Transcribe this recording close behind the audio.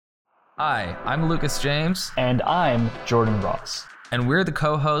Hi, I'm Lucas James, And I'm Jordan Ross. and we're the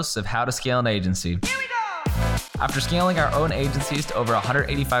co-hosts of How to Scale an Agency. After scaling our own agencies to over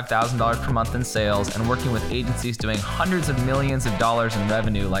 $185,000 per month in sales and working with agencies doing hundreds of millions of dollars in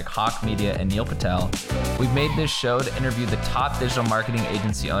revenue like Hawk Media and Neil Patel, we've made this show to interview the top digital marketing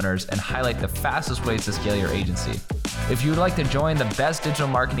agency owners and highlight the fastest ways to scale your agency. If you would like to join the best digital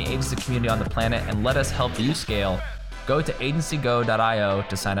marketing agency community on the planet and let us help you scale, go to agencygo.io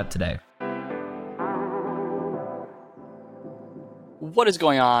to sign up today. What is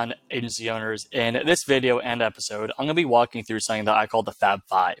going on, agency owners? In this video and episode, I'm going to be walking through something that I call the Fab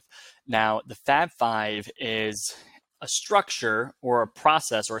Five. Now, the Fab Five is a structure or a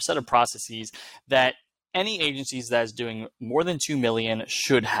process or a set of processes that any agencies that is doing more than 2 million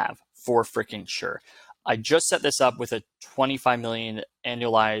should have for freaking sure. I just set this up with a 25 million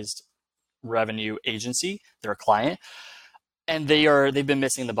annualized revenue agency. They're a client, and they've been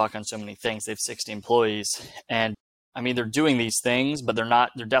missing the buck on so many things. They have 60 employees, and I mean, they're doing these things, but they're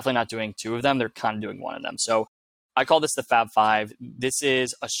definitely not doing two of them. They're kind of doing one of them. So I call this the Fab Five. This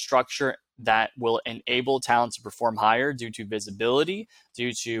is a structure that will enable talent to perform higher due to visibility,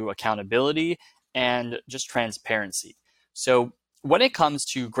 due to accountability, and just transparency. So when it comes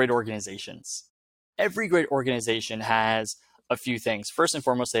to great organizations, every great organization has a few things. First and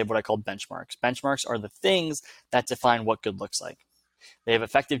foremost, they have what I call benchmarks. Benchmarks are the things that define what good looks like. They have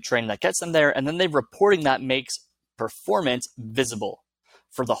effective training that gets them there, and then they have reporting that makes performance visible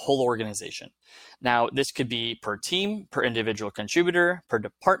for the whole organization. Now, this could be per team, per individual contributor, per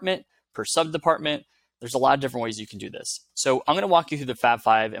department, per sub-department. There's a lot of different ways you can do this. So I'm going to walk you through the Fab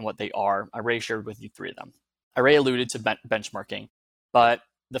Five and what they are. I already shared with you three of them. I already alluded to benchmarking, but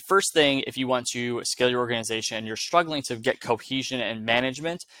the first thing, if you want to scale your organization and you're struggling to get cohesion and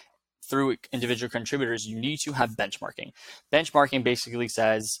management through individual contributors, you need to have benchmarking. Benchmarking basically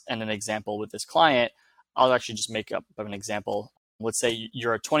says, and an example with this client, I'll actually just make up an example. Let's say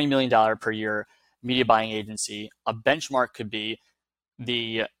you're a $20 million per year media buying agency. A benchmark could be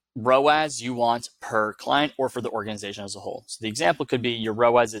the ROAS you want per client or for the organization as a whole. So the example could be your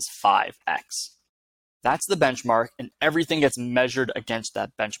ROAS is 5x. That's the benchmark, and everything gets measured against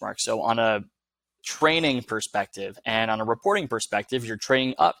that benchmark. So on a training perspective and on a reporting perspective, you're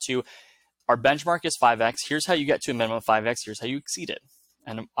training up to our benchmark is 5x. Here's how you get to a minimum of 5x. Here's how you exceed it.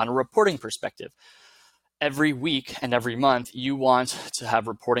 And on a reporting perspective, every week and every month, you want to have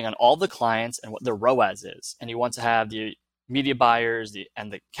reporting on all the clients and what their ROAS is. And you want to have the media buyers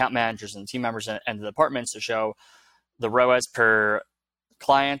and the account managers and team members and the departments to show the ROAS per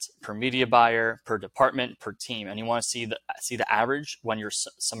client, per media buyer, per department, per team. And you want to see the average when you're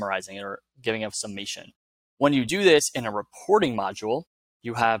summarizing it or giving a summation. When you do this in a reporting module,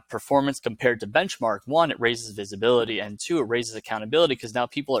 you have performance compared to benchmark. One, it raises visibility, and two, it raises accountability because now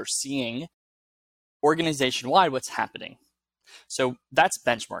people are seeing organization-wide what's happening. So that's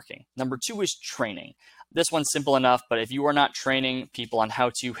benchmarking. Number two is training. This one's simple enough, but if you are not training people on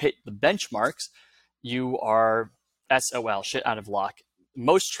how to hit the benchmarks, you are SOL, shit out of luck.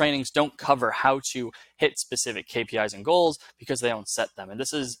 Most trainings don't cover how to hit specific KPIs and goals because they don't set them. And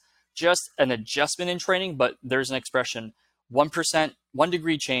this is just an adjustment in training, but there's an expression, 1%, 1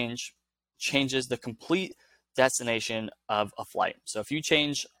 degree change changes the complete destination of a flight. So if you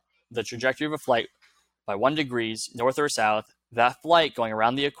change the trajectory of a flight by 1 degree, north or south, that flight going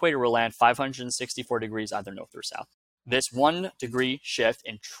around the equator will land 564 degrees either north or south. This 1 degree shift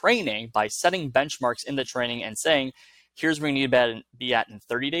in training by setting benchmarks in the training and saying, here's where you need to be at in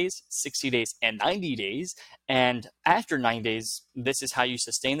 30 days, 60 days, and 90 days. And after 9 days, this is how you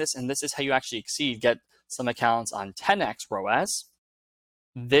sustain this, and this is how you actually exceed, get some accounts on 10x ROAS.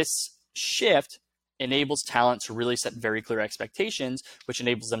 This shift enables talent to really set very clear expectations, which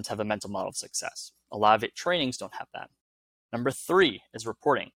enables them to have a mental model of success. A lot of trainings don't have that. Number three is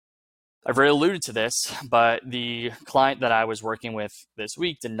reporting. I've already alluded to this, but the client that I was working with this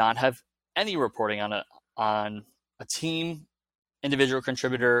week did not have any reporting on a team, individual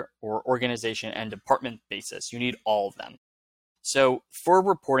contributor, or organization and department basis. You need all of them. So for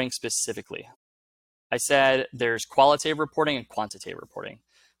reporting specifically, I said there's qualitative reporting and quantitative reporting.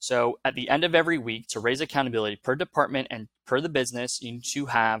 So at the end of every week, to raise accountability per department and per the business, you need to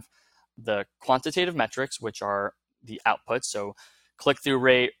have the quantitative metrics, which are the outputs. So click-through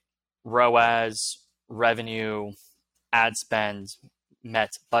rate, ROAS, revenue, ad spend,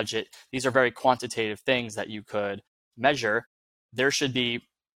 met, budget. These are very quantitative things that you could measure. There should be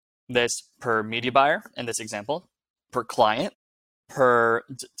this per media buyer in this example, per client, per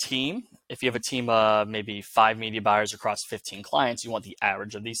team. If you have a team of maybe 5 media buyers across 15 clients, you want the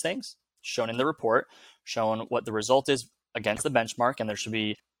average of these things shown in the report, shown what the result is against the benchmark, and there should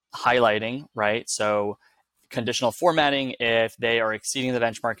be highlighting, right? So conditional formatting, if they are exceeding the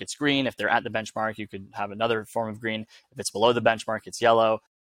benchmark, it's green. If they're at the benchmark, you could have another form of green. If it's below the benchmark, it's yellow.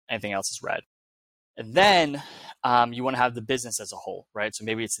 Anything else is red. And then you want to have the business as a whole, right? So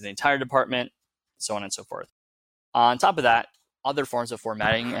maybe it's the entire department, so on and so forth. On top of that, other forms of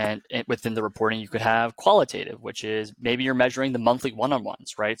formatting, and within the reporting, you could have qualitative, which is maybe you're measuring the monthly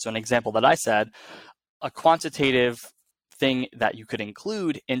one-on-ones, right? So an example that I said, a quantitative thing that you could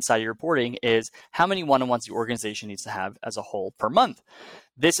include inside your reporting is how many one-on-ones the organization needs to have as a whole per month.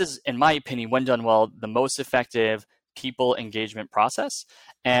 This is, in my opinion, when done well, the most effective people engagement process.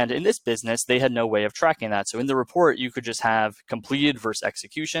 And in this business, they had no way of tracking that. So in the report, you could just have completed versus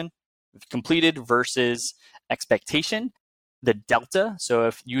execution, completed versus expectation, the delta. So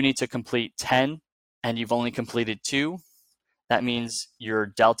if you need to complete 10 and you've only completed 2, that means your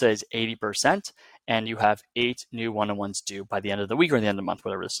delta is 80% and you have 8 new one-on-ones due by the end of the week or the end of the month,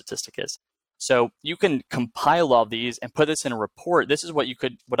 whatever the statistic is. So you can compile all these and put this in a report. This is what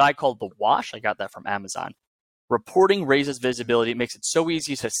I call the wash. I got that from Amazon. Reporting raises visibility. It makes it so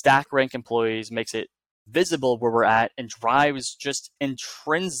easy to stack rank employees, makes it visible where we're at, and drives just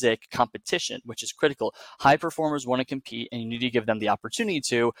intrinsic competition, which is critical. High performers want to compete, and you need to give them the opportunity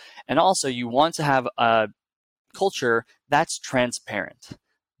to. And also, you want to have a culture that's transparent.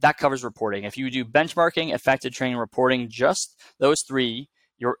 That covers reporting. If you do benchmarking, effective training, reporting, just those 3,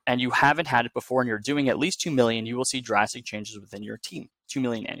 and you haven't had it before and you're doing at least 2 million, you will see drastic changes within your team, 2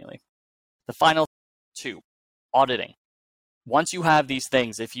 million annually. The final 2, auditing. Once you have these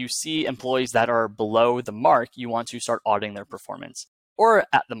things, if you see employees that are below the mark, you want to start auditing their performance or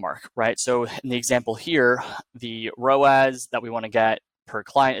at the mark, right? So in the example here, the ROAS that we want to get per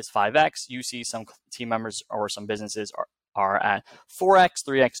client is 5x. You see some team members or some businesses are at 4x,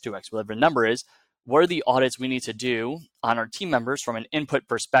 3x, 2x, whatever the number is. What are the audits we need to do on our team members from an input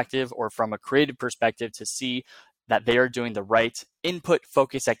perspective or from a creative perspective to see that they are doing the right input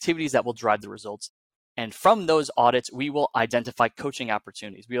focused activities that will drive the results? And from those audits, we will identify coaching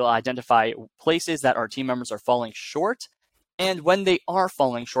opportunities. We will identify places that our team members are falling short. And when they are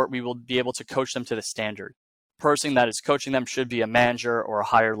falling short, we will be able to coach them to the standard. The person that is coaching them should be a manager or a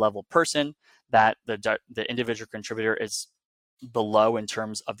higher level person that the individual contributor is below in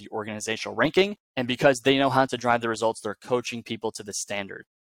terms of the organizational ranking. And because they know how to drive the results, they're coaching people to the standard.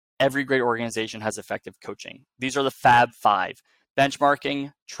 Every great organization has effective coaching. These are the Fab 5.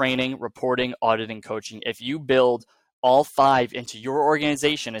 Benchmarking, training, reporting, auditing, coaching. If you build all 5 into your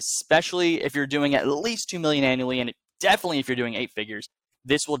organization, especially if you're doing at least 2 million annually, and definitely if you're doing 8 figures,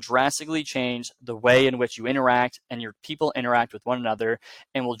 this will drastically change the way in which you interact and your people interact with one another,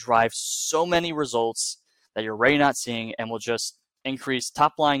 and will drive so many results that you're already not seeing, and will just increase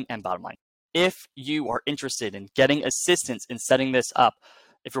top line and bottom line. If you are interested in getting assistance in setting this up,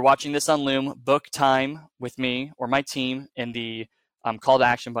 if you're watching this on Loom, book time with me or my team in the call to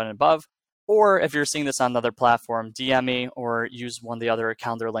action button above. Or if you're seeing this on another platform, DM me or use one of the other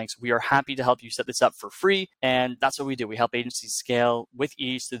calendar links. We are happy to help you set this up for free. And that's what we do. We help agencies scale with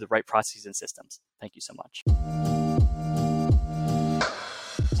ease through the right processes and systems. Thank you so much.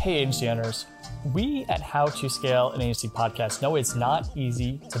 Hey, agency owners. We at How to Scale an Agency podcast know it's not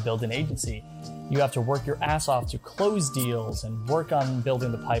easy to build an agency. You have to work your ass off to close deals and work on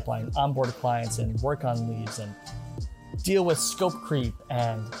building the pipeline, onboard clients and work on leads and deal with scope creep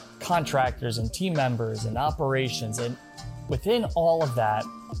and contractors and team members and operations. And within all of that,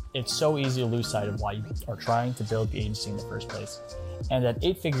 it's so easy to lose sight of why you are trying to build the agency in the first place. And at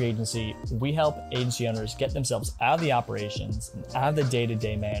 8-Figure Agency, we help agency owners get themselves out of the operations and out of the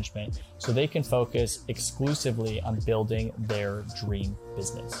day-to-day management so they can focus exclusively on building their dream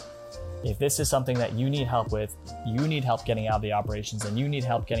business. If this is something that you need help with, you need help getting out of the operations, and you need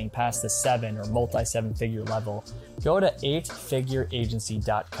help getting past the 7 or multi-7-figure level, go to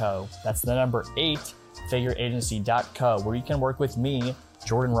 8figureagency.co. That's the number 8figureagency.co, where you can work with me,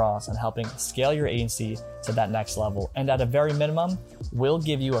 Jordan Ross, on helping scale your agency to that next level. And at a very minimum, we'll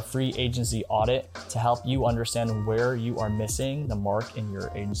give you a free agency audit to help you understand where you are missing the mark in your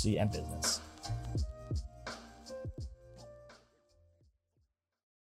agency and business.